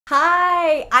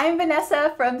Hi, I'm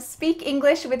Vanessa from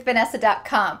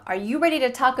SpeakEnglishWithVanessa.com. Are you ready to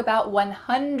talk about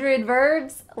 100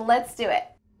 verbs? Let's do it.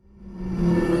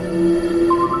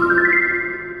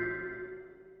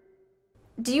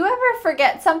 Do you ever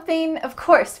forget something? Of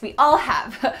course, we all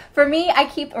have. For me, I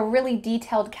keep a really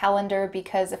detailed calendar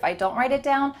because if I don't write it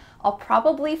down, I'll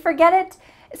probably forget it.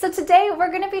 So today we're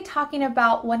going to be talking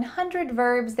about 100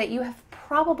 verbs that you have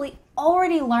probably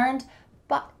already learned,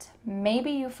 but maybe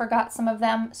you forgot some of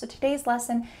them. So today's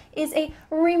lesson is a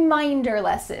reminder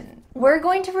lesson. We're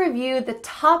going to review the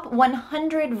top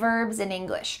 100 verbs in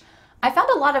English. I found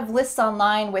a lot of lists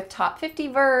online with top 50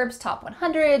 verbs, top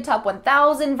 100, top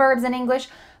 1000 verbs in English,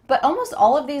 but almost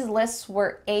all of these lists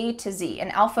were A to Z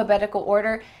in alphabetical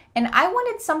order, and I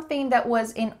wanted something that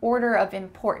was in order of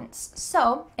importance.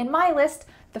 So in my list,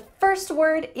 the first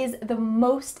word is the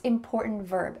most important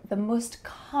verb, the most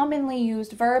commonly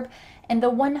used verb, and the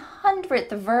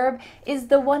 100th verb is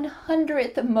the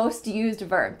 100th most used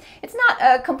verb. It's not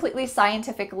a completely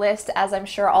scientific list, as I'm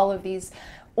sure all of these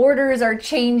orders are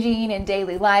changing in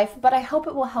daily life, but I hope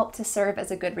it will help to serve as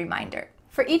a good reminder.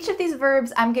 For each of these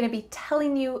verbs, I'm going to be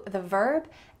telling you the verb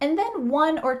and then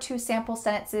one or two sample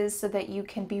sentences so that you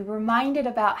can be reminded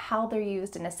about how they're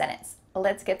used in a sentence.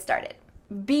 Let's get started.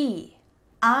 Be.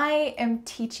 I am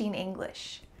teaching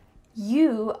English.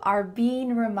 You are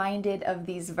being reminded of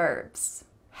these verbs.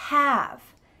 Have.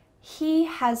 He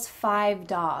has 5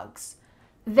 dogs.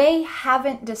 They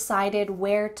haven't decided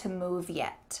where to move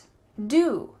yet.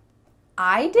 Do.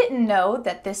 I didn't know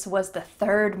that this was the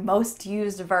 3rd most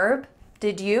used verb.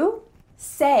 Did you?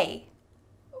 Say.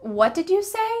 What did you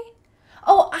say?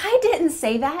 Oh, I didn't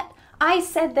say that. I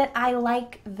said that I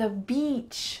like the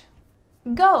beach.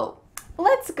 Go.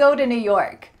 Let's go to New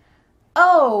York.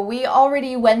 Oh, we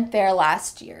already went there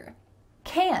last year.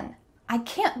 Can. I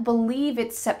can't believe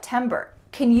it's September.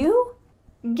 Can you?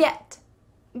 Get.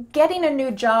 Getting a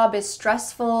new job is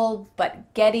stressful,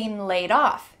 but getting laid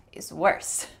off is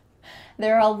worse.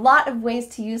 There are a lot of ways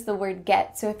to use the word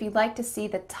get, so if you'd like to see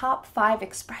the top 5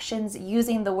 expressions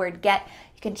using the word get,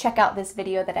 you can check out this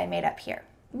video that I made up here.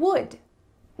 Would.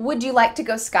 Would you like to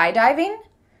go skydiving?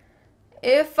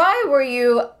 If I were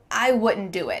you, I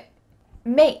wouldn't do it.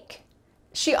 Make.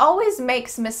 She always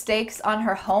makes mistakes on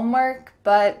her homework,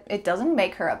 but it doesn't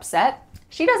make her upset.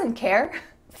 She doesn't care.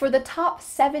 For the top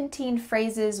 17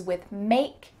 phrases with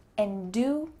make and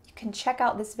do, you can check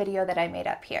out this video that I made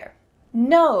up here.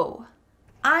 Know.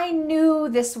 I knew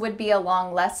this would be a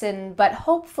long lesson, but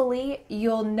hopefully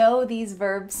you'll know these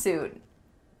verbs soon.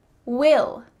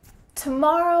 Will.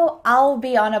 Tomorrow I'll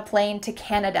be on a plane to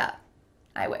Canada.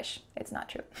 I wish. It's not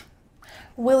true.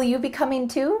 Will you be coming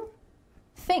too?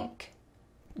 Think.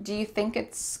 Do you think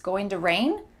it's going to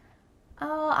rain?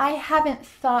 I haven't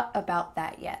thought about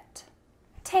that yet.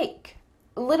 Take.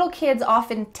 Little kids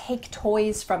often take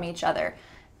toys from each other.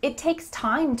 It takes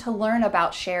time to learn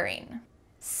about sharing.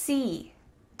 See.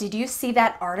 Did you see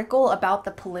that article about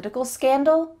the political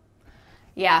scandal?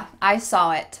 Yeah, I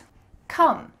saw it.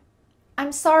 Come.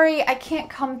 I'm sorry, I can't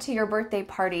come to your birthday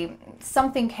party.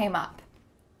 Something came up.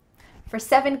 For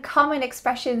 7 common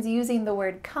expressions using the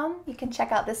word come, you can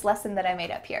check out this lesson that I made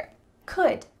up here.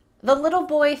 Could. The little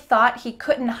boy thought he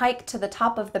couldn't hike to the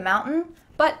top of the mountain,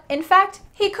 but in fact,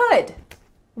 he could.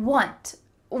 Want.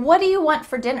 What do you want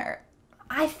for dinner?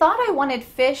 I thought I wanted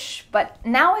fish, but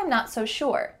now I'm not so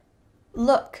sure.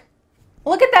 Look.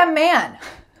 Look at that man.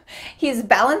 He's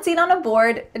balancing on a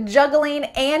board, juggling,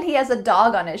 and he has a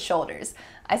dog on his shoulders.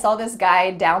 I saw this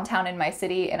guy downtown in my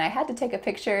city, and I had to take a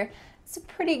picture. It's a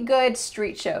pretty good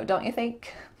street show, don't you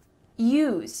think?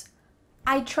 Use.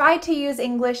 I try to use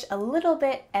English a little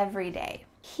bit every day.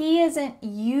 He isn't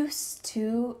used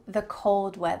to the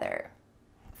cold weather.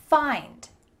 Find.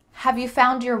 Have you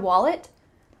found your wallet?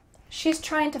 She's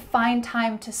trying to find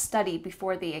time to study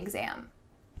before the exam.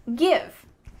 Give.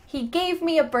 He gave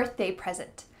me a birthday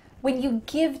present. When you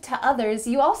give to others,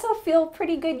 you also feel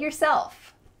pretty good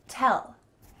yourself. Tell.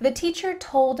 The teacher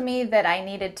told me that I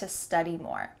needed to study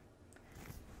more.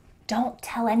 Don't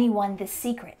tell anyone this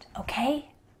secret, okay?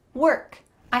 Work.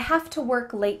 I have to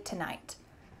work late tonight.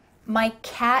 My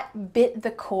cat bit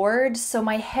the cord, so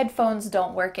my headphones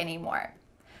don't work anymore.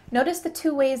 Notice the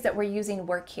 2 ways that we're using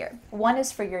work here. One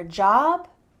is for your job,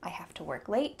 I have to work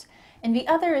late, and the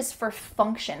other is for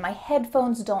function. My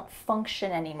headphones don't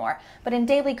function anymore. But in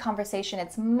daily conversation,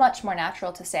 it's much more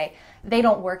natural to say, they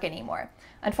don't work anymore.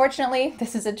 Unfortunately,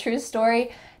 this is a true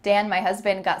story. Dan, my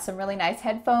husband, got some really nice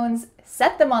headphones,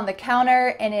 set them on the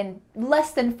counter, and in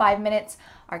less than 5 minutes,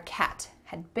 our cat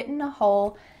had bitten a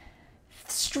hole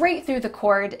straight through the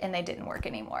cord and they didn't work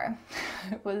anymore.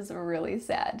 It was really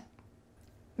sad.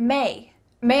 May.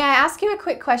 May I ask you a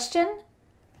quick question?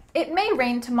 It may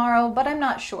rain tomorrow, but I'm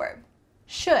not sure.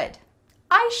 Should.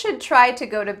 I should try to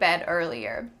go to bed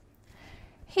earlier.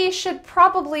 He should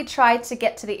probably try to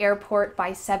get to the airport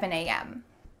by 7 a.m.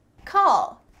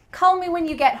 Call. Call me when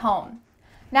you get home.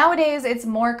 Nowadays, it's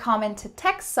more common to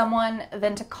text someone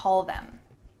than to call them.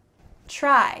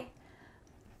 Try.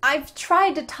 I've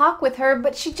tried to talk with her,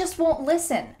 but she just won't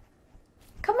listen.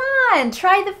 Come on,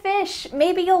 try the fish.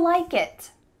 Maybe you'll like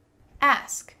it.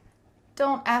 Ask.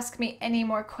 Don't ask me any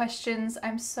more questions.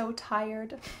 I'm so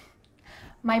tired.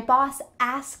 My boss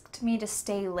asked me to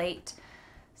stay late,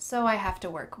 so I have to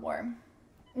work more.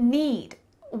 Need.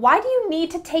 Why do you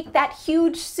need to take that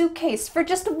huge suitcase for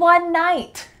just one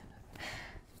night?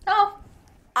 Oh,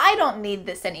 I don't need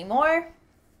this anymore.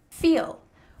 Feel.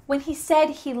 When he said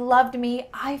he loved me,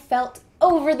 I felt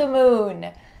over the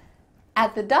moon.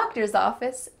 At the doctor's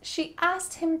office, she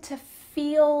asked him to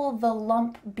feel the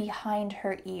lump behind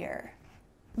her ear.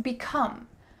 Become.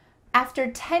 After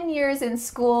 10 years in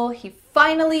school, he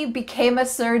finally became a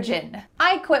surgeon.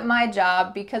 I quit my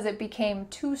job because it became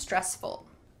too stressful.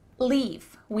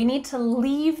 Leave. We need to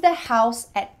leave the house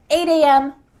at 8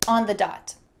 a.m. on the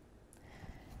dot.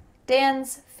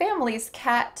 Dan's family's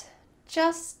cat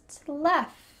just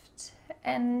left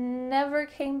and never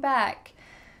came back.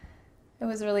 It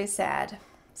was really sad.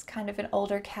 It's kind of an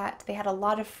older cat. They had a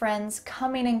lot of friends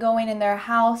coming and going in their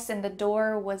house, and the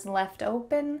door was left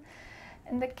open,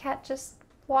 and the cat just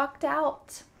walked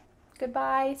out.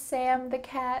 Goodbye, Sam the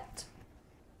cat.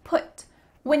 Put.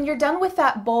 When you're done with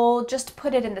that bowl, just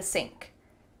put it in the sink.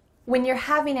 When you're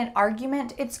having an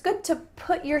argument, it's good to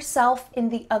put yourself in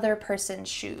the other person's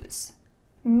shoes.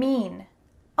 Mean.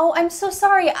 Oh, I'm so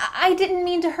sorry. I didn't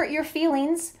mean to hurt your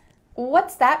feelings.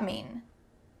 What's that mean?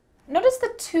 Notice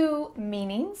the two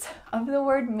meanings of the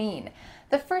word mean.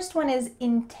 The first one is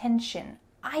intention.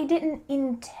 I didn't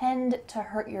intend to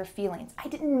hurt your feelings. I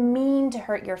didn't mean to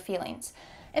hurt your feelings.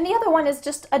 And the other one is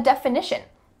just a definition.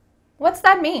 What's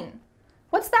that mean?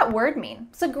 What's that word mean?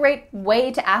 It's a great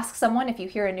way to ask someone if you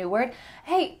hear a new word.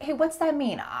 Hey, what's that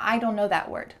mean? I don't know that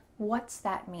word. What's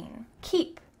that mean?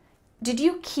 Keep. Did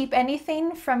you keep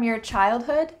anything from your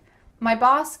childhood? My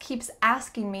boss keeps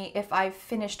asking me if I've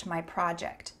finished my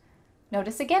project.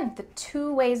 Notice again the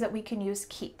two ways that we can use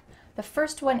keep. The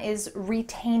first one is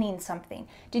retaining something.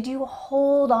 Did you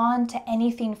hold on to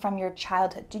anything from your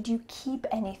childhood? Did you keep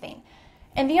anything?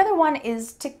 And the other one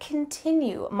is to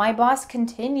continue. My boss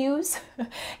continues.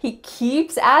 He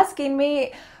keeps asking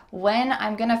me when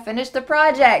I'm gonna finish the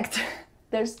project.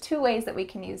 There's two ways that we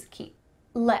can use keep.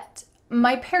 Let.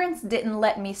 My parents didn't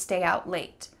let me stay out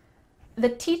late. The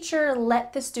teacher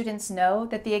let the students know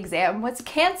that the exam was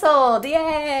canceled.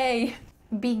 Yay!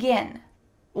 Begin.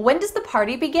 When does the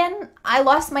party begin? I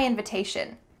lost my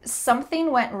invitation.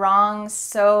 Something went wrong,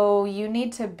 so you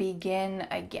need to begin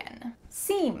again.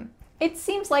 Seem. It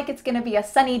seems like it's going to be a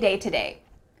sunny day today.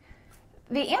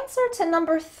 The answer to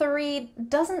number 3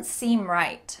 doesn't seem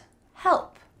right.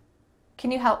 Help.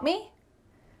 Can you help me?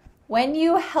 When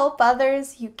you help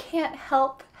others, you can't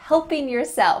help helping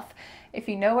yourself. If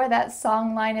you know where that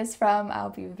song line is from, I'll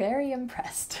be very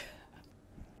impressed.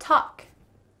 Talk.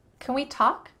 Can we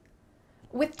talk?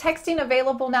 With texting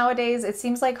available nowadays, it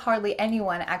seems like hardly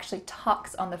anyone actually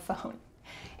talks on the phone.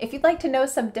 If you'd like to know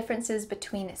some differences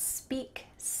between speak,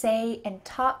 say, and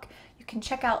talk, you can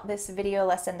check out this video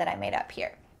lesson that I made up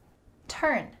here.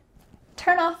 Turn.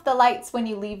 Turn off the lights when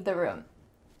you leave the room.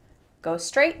 Go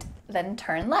straight, then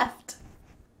turn left.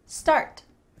 Start.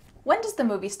 When does the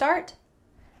movie start?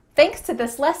 Thanks to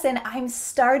this lesson, I'm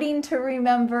starting to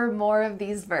remember more of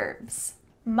these verbs.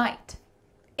 Might.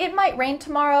 It might rain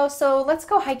tomorrow, so let's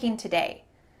go hiking today.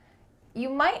 You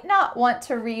might not want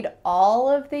to read all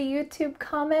of the YouTube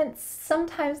comments.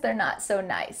 Sometimes they're not so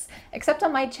nice. Except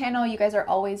on my channel, you guys are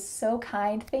always so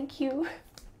kind. Thank you.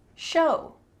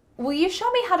 Show. Will you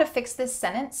show me how to fix this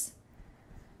sentence?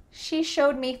 She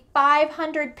showed me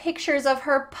 500 pictures of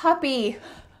her puppy.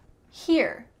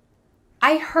 Hear.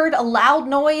 I heard a loud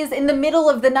noise in the middle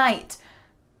of the night.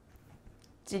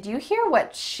 Did you hear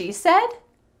what she said?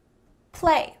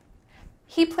 Play.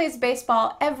 He plays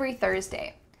baseball every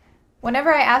Thursday.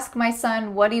 Whenever I ask my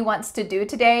son what he wants to do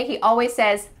today, he always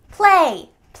says,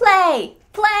 play, play,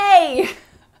 play.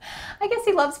 I guess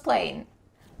he loves playing.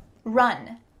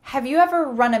 Run. Have you ever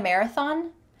run a marathon?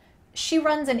 She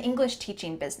runs an English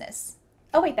teaching business.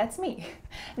 Oh wait, that's me.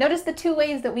 Notice the two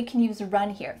ways that we can use run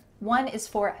here. One is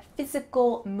for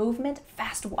physical movement,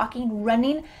 fast walking,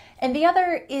 running, and the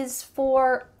other is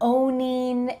for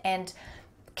owning and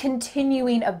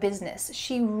continuing a business.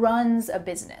 She runs a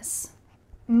business.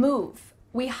 Move.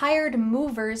 We hired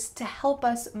movers to help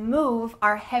us move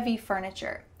our heavy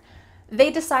furniture. They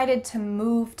decided to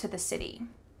move to the city.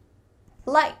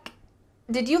 Like.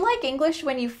 Did you like English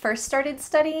when you first started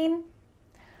studying?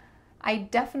 I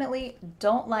definitely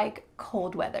don't like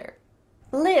cold weather.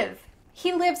 Live.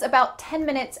 He lives about 10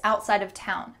 minutes outside of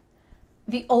town.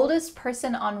 The oldest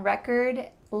person on record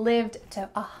lived to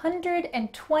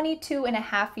 122 and a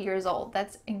half years old.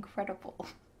 That's incredible.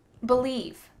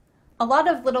 Believe. A lot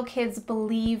of little kids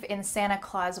believe in Santa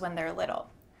Claus when they're little.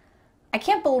 I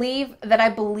can't believe that I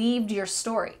believed your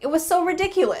story. It was so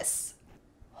ridiculous.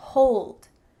 Hold.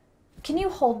 Can you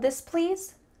hold this,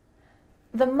 please?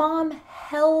 The mom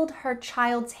held her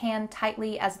child's hand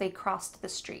tightly as they crossed the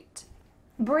street.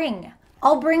 Bring.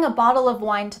 I'll bring a bottle of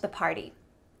wine to the party.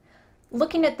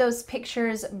 Looking at those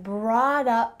pictures brought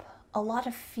up a lot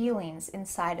of feelings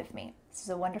inside of me. This is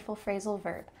a wonderful phrasal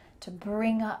verb, to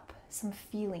bring up some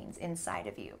feelings inside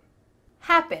of you.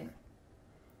 Happen.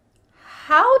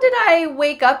 How did I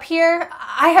wake up here?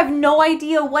 I have no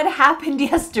idea what happened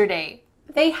yesterday.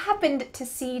 They happened to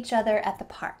see each other at the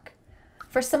park.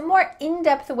 For some more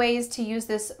in-depth ways to use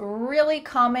this really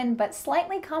common but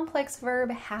slightly complex verb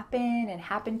happen and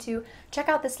happen to, check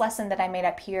out this lesson that I made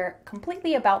up here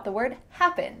completely about the word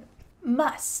happen.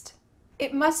 Must.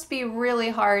 It must be really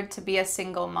hard to be a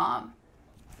single mom.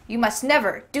 You must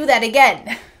never do that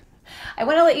again. I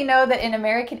want to let you know that in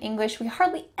American English, we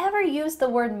hardly ever use the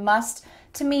word must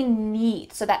to mean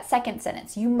need. So that second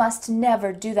sentence, you must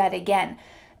never do that again.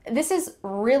 This is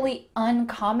really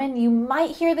uncommon. You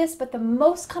might hear this, but the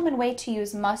most common way to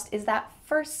use must is that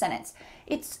first sentence.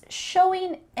 It's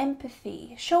showing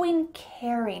empathy, showing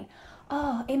caring.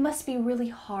 Oh, it must be really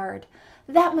hard.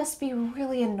 That must be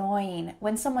really annoying.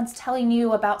 When someone's telling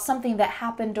you about something that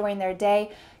happened during their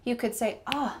day, you could say,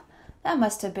 oh, that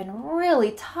must have been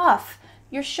really tough.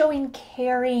 You're showing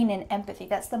caring and empathy.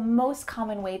 That's the most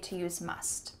common way to use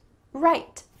must.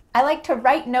 Write. I like to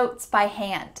write notes by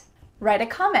hand. Write a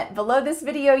comment below this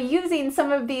video using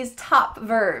some of these top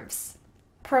verbs.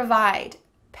 Provide.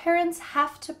 Parents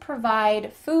have to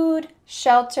provide food,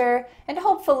 shelter, and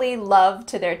hopefully love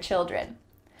to their children.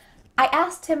 I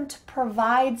asked him to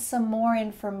provide some more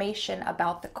information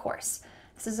about the course.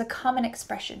 This is a common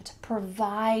expression, to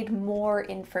provide more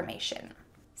information.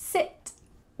 Sit.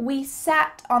 We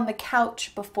sat on the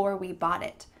couch before we bought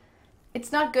it.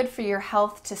 It's not good for your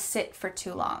health to sit for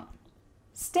too long.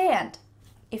 Stand.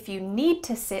 If you need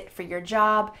to sit for your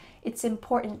job, it's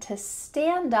important to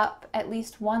stand up at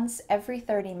least once every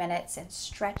 30 minutes and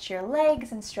stretch your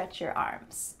legs and stretch your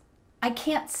arms. I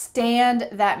can't stand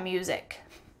that music.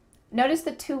 Notice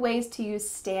the two ways to use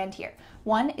stand here.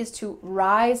 One is to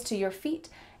rise to your feet,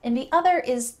 and the other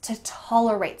is to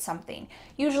tolerate something.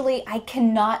 Usually, I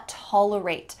cannot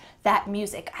tolerate that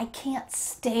music. I can't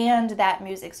stand that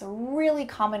music. It's a really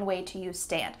common way to use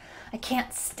stand. I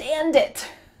can't stand it.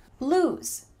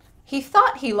 Lose. He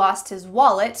thought he lost his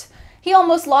wallet. He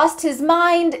almost lost his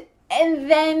mind,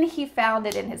 and then he found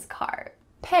it in his car.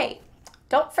 Pay.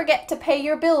 Don't forget to pay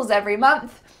your bills every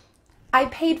month. I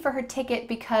paid for her ticket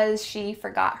because she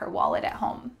forgot her wallet at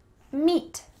home.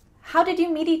 Meet. How did you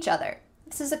meet each other?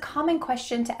 This is a common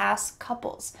question to ask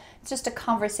couples. It's just a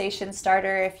conversation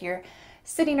starter. If you're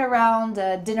sitting around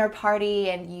a dinner party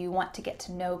and you want to get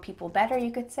to know people better, you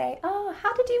could say, oh,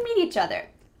 how did you meet each other?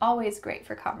 Always great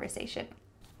for conversation.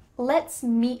 Let's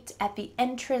meet at the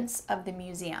entrance of the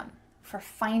museum for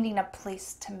finding a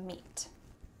place to meet.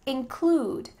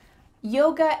 Include.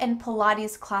 Yoga and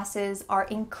Pilates classes are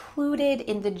included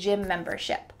in the gym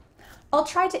membership. I'll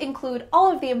try to include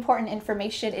all of the important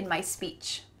information in my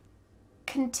speech.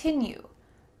 Continue.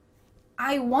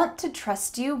 I want to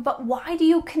trust you, but why do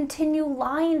you continue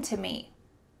lying to me?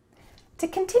 To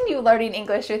continue learning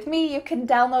English with me, you can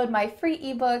download my free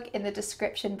ebook in the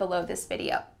description below this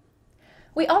video.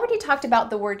 We already talked about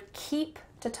the word keep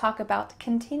to talk about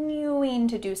continuing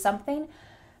to do something.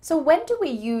 So when do we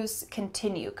use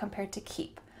continue compared to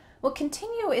keep? Well,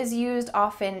 continue is used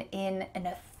often in an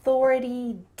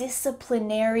authority,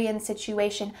 disciplinarian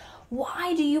situation.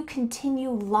 Why do you continue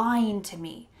lying to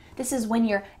me? This is when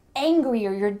you're angry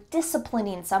or you're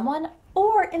disciplining someone,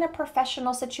 or in a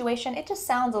professional situation. It just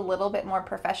sounds a little bit more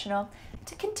professional.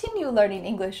 To continue learning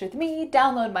English with me,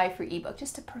 download my free ebook.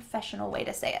 Just a professional way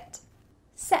to say it.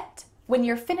 Set. When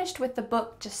you're finished with the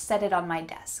book, just set it on my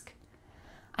desk.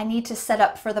 I need to set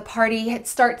up for the party. It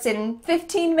starts in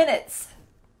 15 minutes.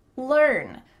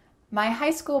 Learn. My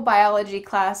high school biology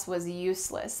class was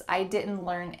useless. I didn't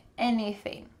learn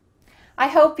anything. I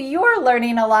hope you're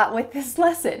learning a lot with this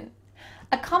lesson.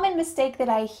 A common mistake that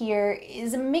I hear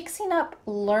is mixing up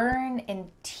learn and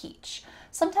teach.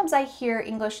 Sometimes I hear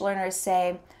English learners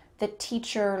say, the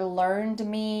teacher learned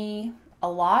me a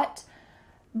lot.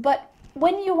 But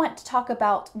when you want to talk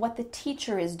about what the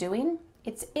teacher is doing,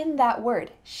 it's in that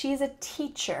word. She's a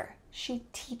teacher. She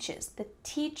teaches. The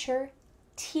teacher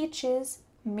teaches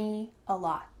me a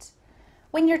lot.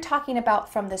 When you're talking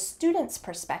about from the student's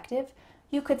perspective,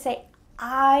 you could say,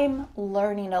 I'm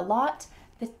learning a lot.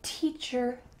 The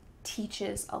teacher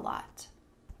teaches a lot.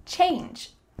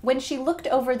 Change. When she looked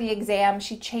over the exam,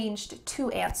 she changed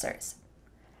 2 answers.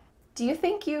 Do you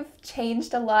think you've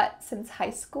changed a lot since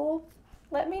high school?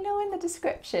 Let me know in the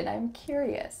description. I'm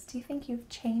curious. Do you think you've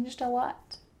changed a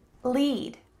lot?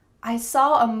 Lead. I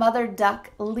saw a mother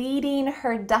duck leading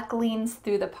her ducklings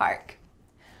through the park.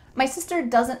 My sister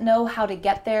doesn't know how to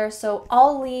get there, so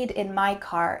I'll lead in my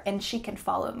car and she can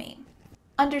follow me.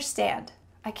 Understand.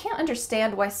 I can't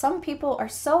understand why some people are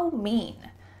so mean.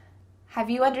 Have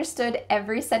you understood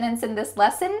every sentence in this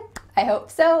lesson? I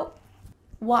hope so.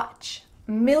 Watch.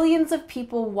 Millions of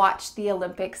people watch the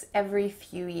Olympics every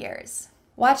few years.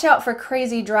 Watch out for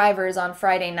crazy drivers on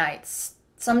Friday nights.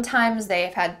 Sometimes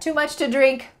they've had too much to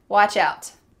drink. Watch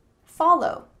out.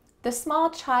 Follow. The small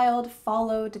child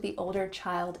followed the older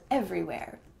child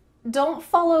everywhere. Don't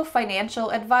follow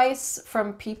financial advice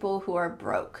from people who are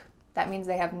broke. That means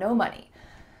they have no money.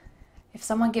 If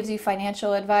someone gives you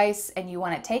financial advice and you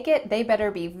want to take it, they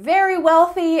better be very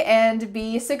wealthy and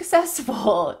be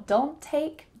successful. Don't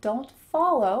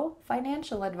follow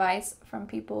financial advice from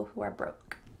people who are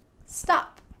broke.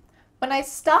 Stop. When I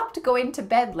stopped going to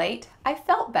bed late, I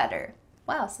felt better.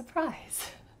 Wow,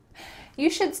 surprise. You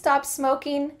should stop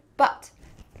smoking, but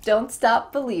don't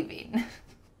stop believing.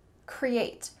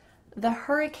 Create. The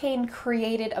hurricane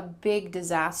created a big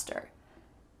disaster.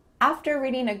 After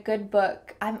reading a good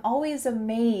book, I'm always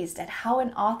amazed at how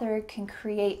an author can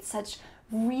create such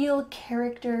real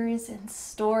characters and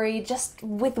story just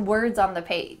with words on the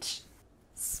page.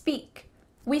 Speak.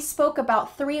 We spoke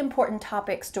about 3 important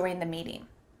topics during the meeting.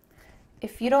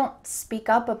 If you don't speak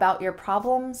up about your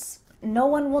problems, no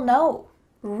one will know.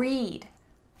 Read.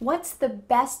 What's the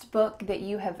best book that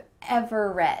you have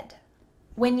ever read?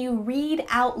 When you read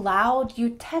out loud, you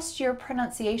test your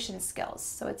pronunciation skills,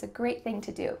 so it's a great thing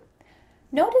to do.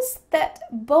 Notice that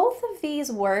both of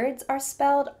these words are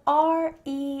spelled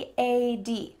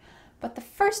R-E-A-D, but the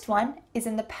first one is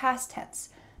in the past tense.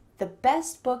 The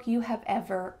best book you have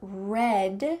ever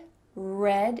read,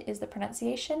 read is the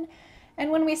pronunciation,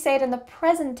 and when we say it in the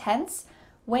present tense,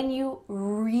 when you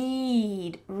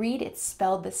read, it's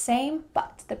spelled the same,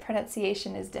 but the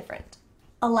pronunciation is different.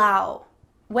 Allow.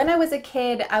 When I was a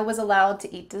kid, I was allowed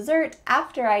to eat dessert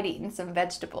after I'd eaten some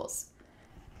vegetables.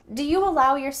 Do you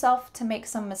allow yourself to make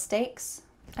some mistakes?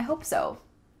 I hope so.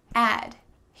 Add.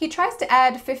 He tries to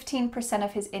add 15%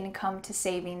 of his income to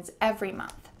savings every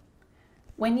month.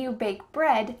 When you bake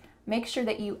bread, make sure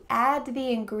that you add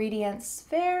the ingredients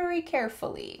very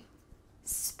carefully.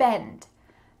 Spend.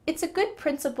 It's a good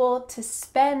principle to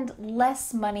spend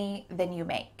less money than you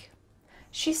make.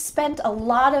 She spent a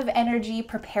lot of energy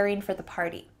preparing for the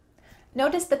party.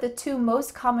 Notice that the 2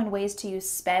 most common ways to use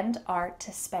spend are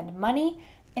to spend money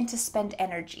and to spend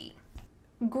energy.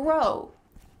 Grow.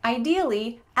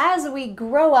 Ideally, as we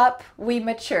grow up, we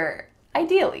mature.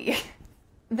 Ideally.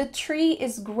 The tree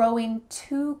is growing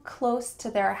too close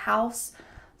to their house,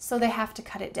 so they have to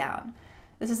cut it down.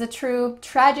 This is a true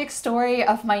tragic story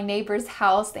of my neighbor's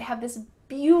house. They have this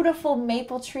beautiful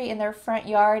maple tree in their front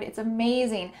yard. It's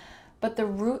amazing, but the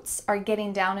roots are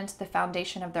getting down into the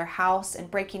foundation of their house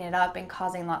and breaking it up and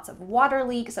causing lots of water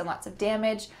leaks and lots of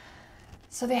damage.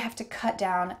 So they have to cut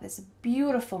down this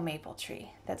beautiful maple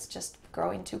tree that's just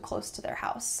growing too close to their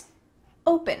house.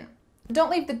 Open.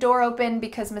 Don't leave the door open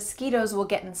because mosquitoes will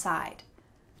get inside.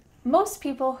 Most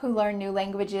people who learn new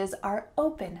languages are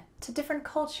open to different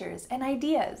cultures and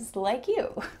ideas like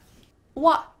you.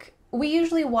 Walk. We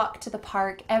usually walk to the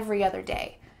park every other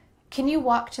day. Can you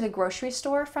walk to the grocery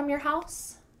store from your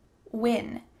house?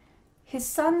 Win. His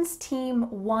son's team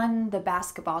won the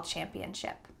basketball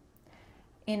championship.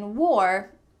 In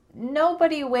war,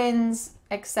 nobody wins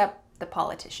except the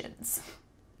politicians.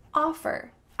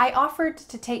 Offer. I offered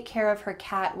to take care of her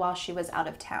cat while she was out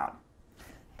of town.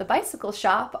 The bicycle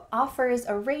shop offers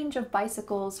a range of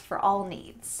bicycles for all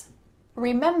needs.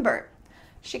 Remember.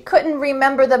 She couldn't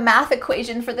remember the math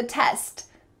equation for the test.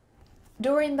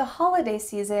 During the holiday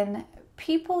season,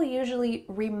 people usually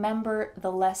remember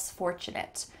the less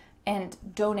fortunate and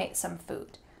donate some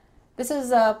food. This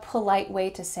is a polite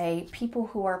way to say people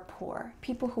who are poor,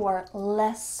 people who are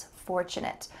less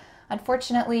fortunate.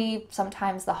 Unfortunately,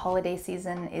 sometimes the holiday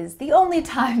season is the only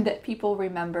time that people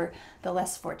remember the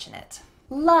less fortunate.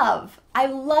 Love. I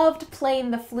loved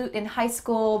playing the flute in high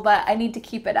school, but I need to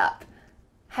keep it up.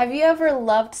 Have you ever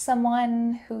loved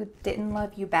someone who didn't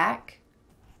love you back?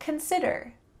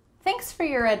 Consider. Thanks for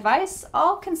your advice.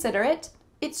 I'll consider it.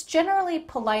 It's generally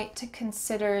polite to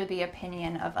consider the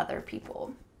opinion of other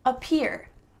people. Appear.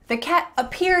 The cat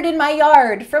appeared in my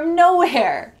yard from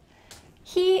nowhere.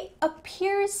 He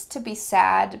appears to be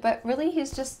sad, but really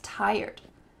he's just tired.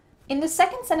 In the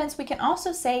second sentence, we can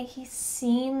also say he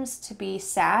seems to be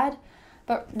sad,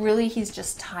 but really he's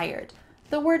just tired.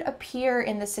 The word appear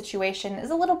in this situation is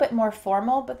a little bit more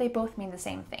formal, but they both mean the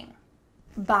same thing.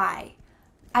 Buy.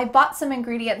 I bought some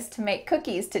ingredients to make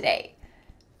cookies today.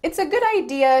 It's a good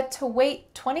idea to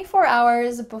wait 24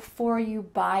 hours before you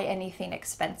buy anything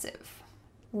expensive.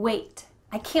 Wait.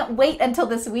 I can't wait until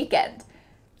this weekend.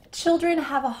 Children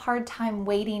have a hard time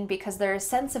waiting because their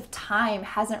sense of time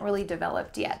hasn't really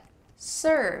developed yet.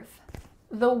 Serve.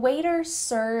 The waiter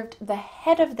served the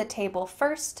head of the table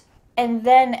first and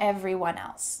then everyone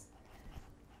else.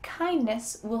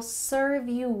 Kindness will serve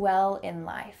you well in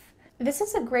life. This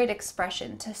is a great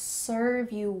expression, to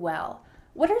serve you well.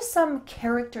 What are some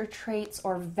character traits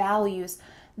or values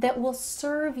that will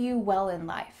serve you well in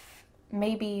life?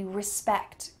 Maybe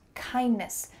respect,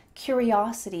 kindness,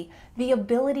 curiosity, the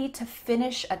ability to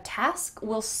finish a task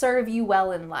will serve you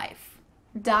well in life.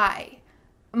 Die.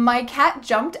 My cat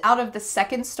jumped out of the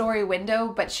second-story window,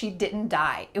 but she didn't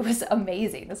die. It was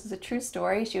amazing. This is a true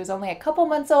story. She was only a couple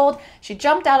months old. She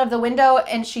jumped out of the window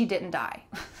and she didn't die.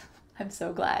 I'm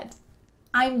so glad.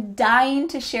 I'm dying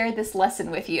to share this lesson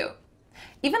with you.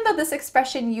 Even though this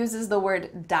expression uses the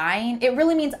word dying, it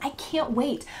really means I can't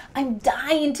wait. I'm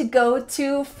dying to go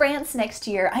to France next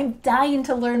year. I'm dying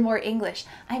to learn more English.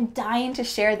 I'm dying to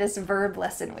share this verb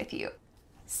lesson with you.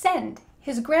 Send.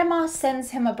 His grandma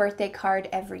sends him a birthday card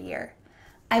every year.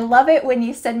 I love it when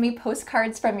you send me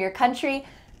postcards from your country.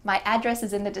 My address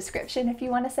is in the description if you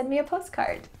want to send me a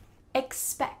postcard.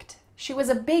 Expect. She was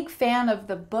a big fan of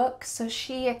the book, so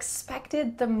she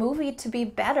expected the movie to be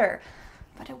better,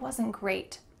 but it wasn't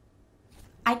great.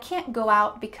 I can't go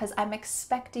out because I'm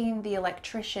expecting the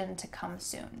electrician to come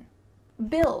soon.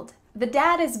 Build. The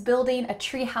dad is building a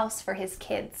treehouse for his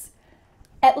kids.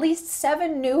 At least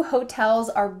 7 new hotels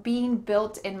are being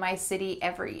built in my city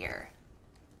every year.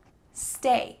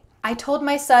 Stay. I told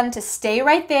my son to stay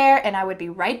right there and I would be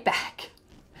right back.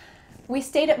 We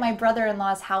stayed at my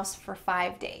brother-in-law's house for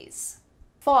 5 days.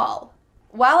 Fall.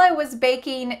 While I was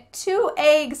baking, 2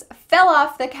 eggs fell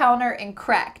off the counter and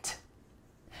cracked.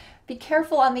 Be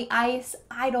careful on the ice.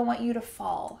 I don't want you to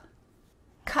fall.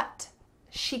 Cut.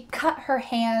 She cut her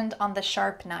hand on the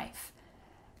sharp knife.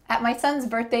 At my son's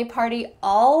birthday party,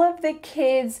 all of the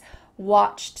kids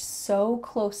watched so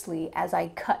closely as I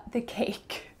cut the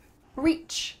cake.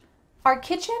 Reach. Our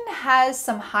kitchen has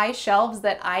some high shelves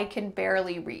that I can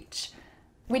barely reach.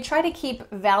 We try to keep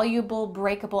valuable,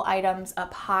 breakable items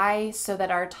up high so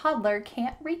that our toddler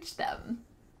can't reach them.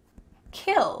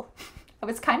 Kill. I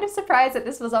was kind of surprised that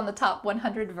this was on the top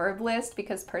 100 verb list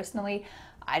because personally,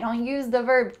 I don't use the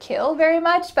verb kill very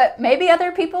much, but maybe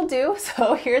other people do,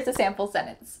 so here's a sample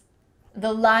sentence.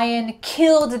 The lion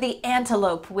killed the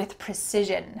antelope with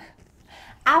precision.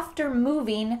 After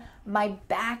moving, my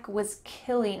back was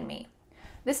killing me.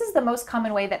 This is the most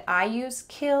common way that I use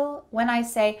kill when I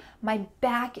say my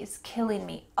back is killing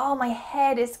me. Oh, my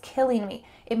head is killing me.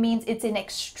 It means it's in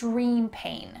extreme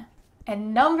pain.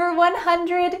 And number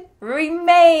 100,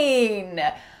 remain.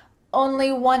 Only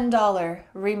 $1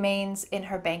 remains in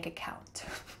her bank account.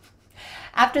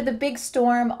 After the big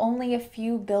storm, only a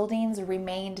few buildings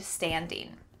remained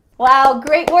standing. Wow,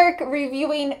 great work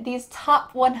reviewing these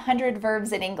top 100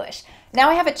 verbs in English. Now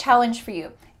I have a challenge for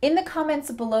you. In the comments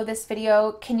below this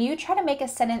video, can you try to make a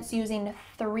sentence using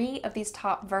 3 of these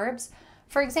top verbs?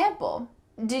 For example,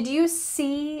 did you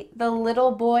see the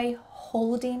little boy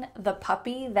holding the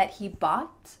puppy that he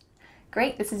bought?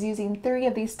 Great, this is using 3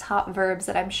 of these top verbs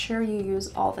that I'm sure you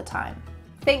use all the time.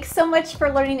 Thanks so much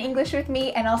for learning English with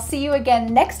me, and I'll see you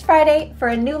again next Friday for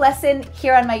a new lesson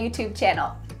here on my YouTube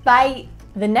channel. Bye!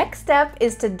 The next step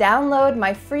is to download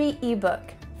my free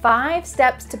ebook, 5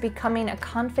 Steps to Becoming a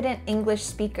Confident English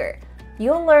Speaker.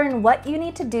 You'll learn what you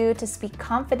need to do to speak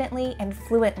confidently and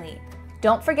fluently.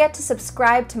 Don't forget to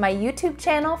subscribe to my YouTube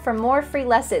channel for more free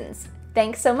lessons.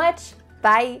 Thanks so much.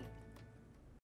 Bye!